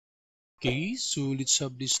Okay, so let's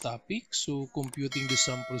have this topic. So computing the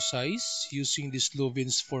sample size using the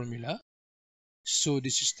Slovin's formula. So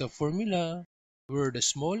this is the formula where the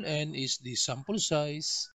small n is the sample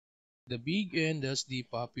size, the big N that's the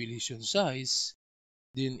population size,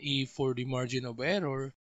 then E for the margin of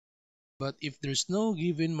error. But if there's no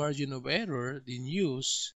given margin of error, then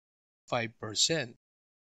use 5%.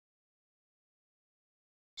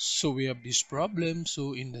 So we have this problem.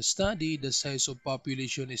 So in the study, the size of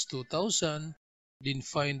population is 2000. Then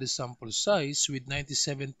find the sample size with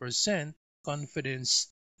 97% confidence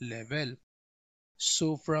level.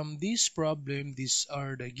 So from this problem, these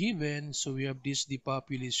are the given. So we have this the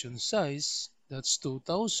population size, that's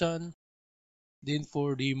 2000. Then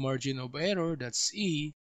for the margin of error, that's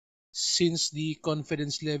E. Since the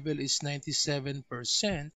confidence level is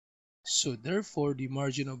 97%, so therefore the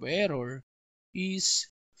margin of error is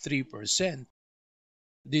 3%.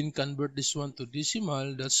 Then convert this one to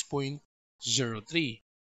decimal, that's 0.03.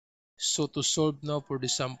 So to solve now for the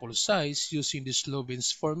sample size using the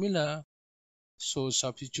Slovin's formula, so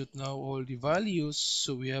substitute now all the values.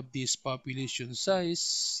 So we have this population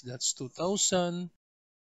size, that's 2000,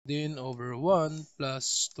 then over 1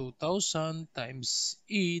 plus 2000 times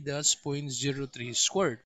E, that's 0.03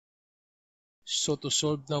 squared. So to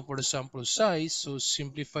solve now for the sample size, so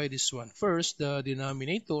simplify this one first, the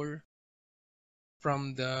denominator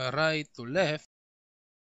from the right to left,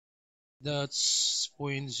 that's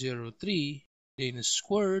 0.03, then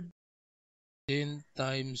squared, then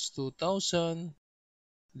times 2000,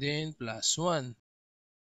 then plus 1.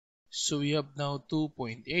 So we have now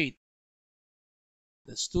 2.8.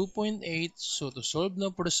 That's 2.8. So to solve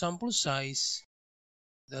now for the sample size,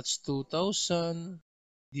 that's 2000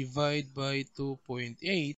 divided by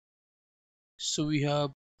 2.8. So we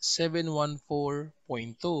have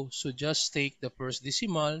 714.2. So just take the first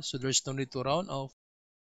decimal. So there's no need to round off.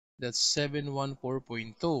 That's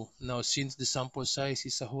 714.2. Now since the sample size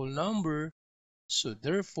is a whole number, so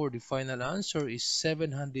therefore the final answer is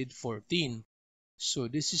 714. So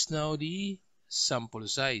this is now the sample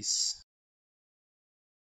size.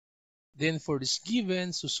 Then for this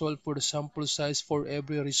given, so solve for the sample size for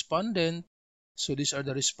every respondent. So these are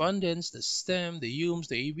the respondents, the STEM, the UMS,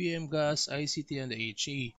 the ABM, GAS, ICT, and the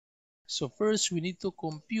HE. So first, we need to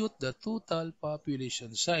compute the total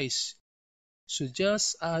population size. So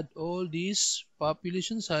just add all these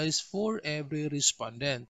population size for every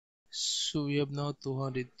respondent. So we have now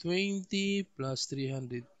 220 plus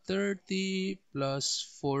 330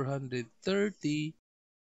 plus 430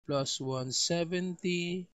 plus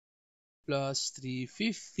 170 plus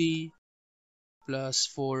 350 plus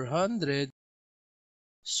 400.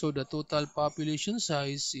 So the total population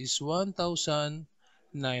size is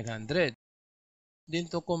 1,900. Then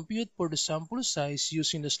to compute for the sample size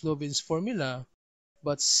using the Slovin's formula,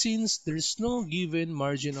 but since there's no given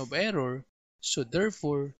margin of error, so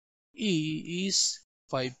therefore E is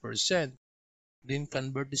 5%. Then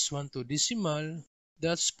convert this one to decimal,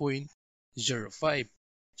 that's 0.05.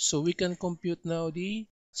 So we can compute now the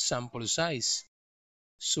sample size.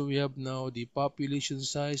 So we have now the population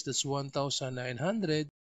size, that's 1,900,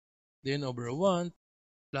 then over 1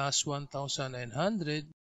 plus 1,900,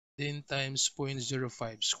 then times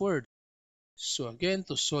 0.05 squared. So again,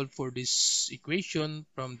 to solve for this equation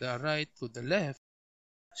from the right to the left,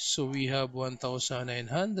 so we have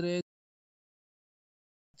 1,900,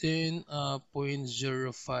 then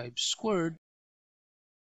 0.05 squared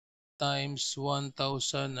times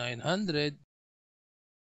 1,900,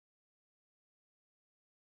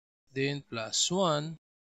 then plus 1,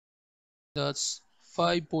 that's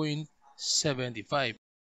 5.75.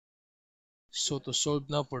 So to solve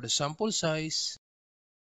now for the sample size,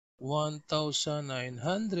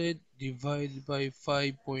 1,900 divided by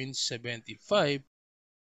 5.75.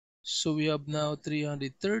 So we have now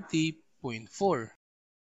 330.4.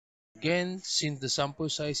 Again, since the sample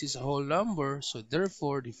size is a whole number, so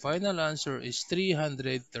therefore the final answer is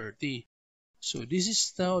 330. So this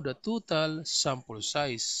is now the total sample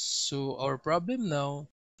size. So our problem now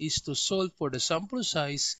is to solve for the sample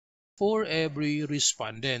size for every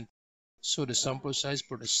respondent. So the sample size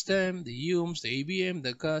for the STEM, the UMS, the ABM,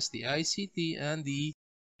 the GAS, the ICT, and the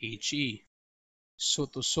HE. So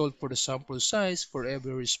to solve for the sample size for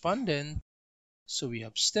every respondent, so we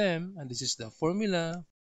have STEM, and this is the formula,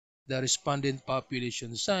 the respondent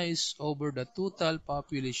population size over the total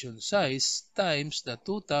population size times the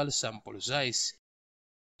total sample size.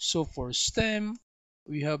 So for STEM,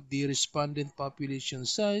 we have the respondent population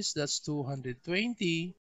size, that's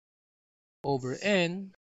 220 over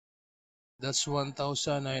N, that's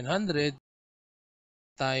 1,900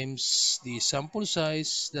 times the sample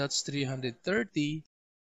size, that's 330.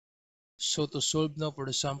 So to solve now for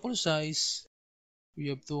the sample size, we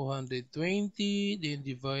have 220, then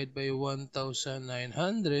divide by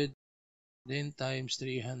 1,900, then times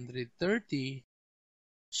 330.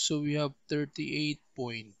 So we have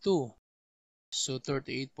 38.2. So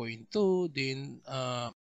 38.2, then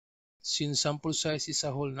since sample size is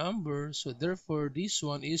a whole number, so therefore this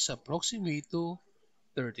one is approximate to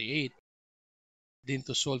 38. Then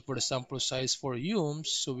to solve for the sample size for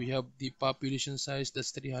Humes, so we have the population size,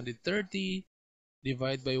 that's 330,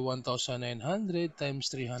 divide by 1,900 times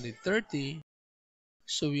 330.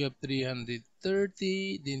 So we have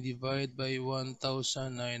 330, then divide by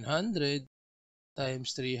 1,900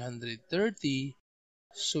 times 330.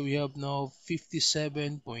 So we have now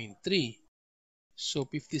 57.3. So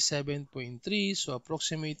 57.3, so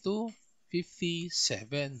approximate to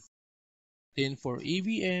 57. Then for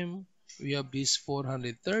EBM, we have this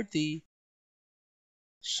 430.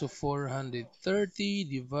 So 430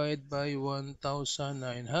 divided by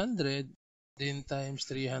 1,900, then times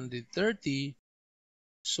 330.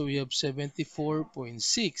 So we have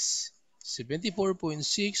 74.6.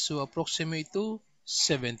 74.6, so approximate to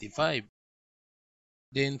 75.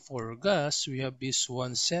 Then for gas, we have this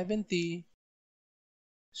 170.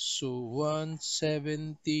 So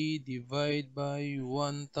 170 divided by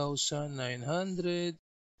 1,900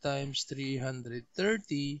 times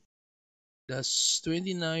 330, that's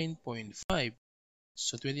 29.5.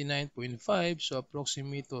 So 29.5, so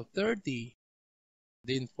approximate to 30.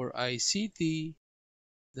 Then for ICT,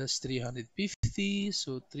 that's 350.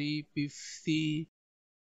 So 350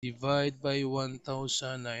 divided by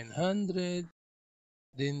 1,900,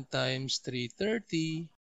 then times 330.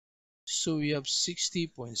 So we have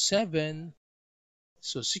 60.7.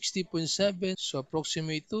 So 60.7, so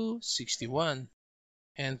approximate to 61.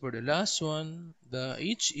 And for the last one, the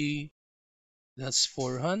HE, that's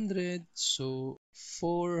 400. So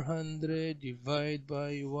 400 divided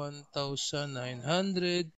by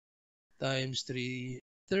 1,900 times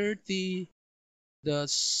 330,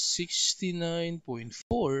 that's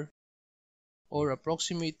 69.4, or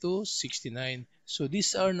approximate to 69. So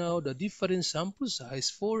these are now the different sample size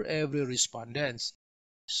for every respondents.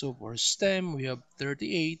 So for STEM, we have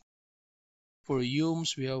 38. For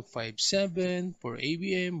Humes, we have 57. For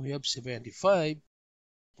ABM, we have 75.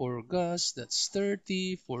 For gas, that's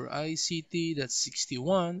 30. For ICT, that's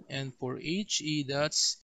 61. And for HE,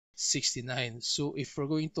 that's 69. So if we're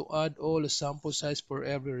going to add all the sample size for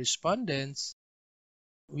every respondents,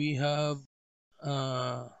 we have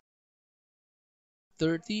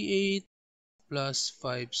 38 plus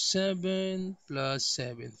 57 plus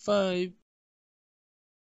 75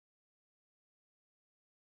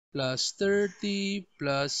 plus 30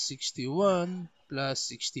 plus 61 plus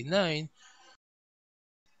 69.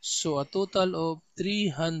 So a total of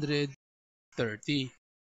 330.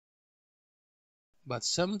 But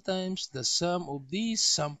sometimes the sum of these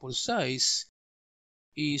sample size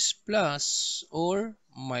is plus or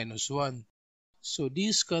minus 1. So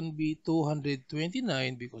this can be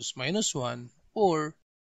 229 because minus 1, or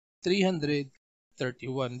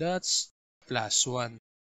 331, that's plus 1.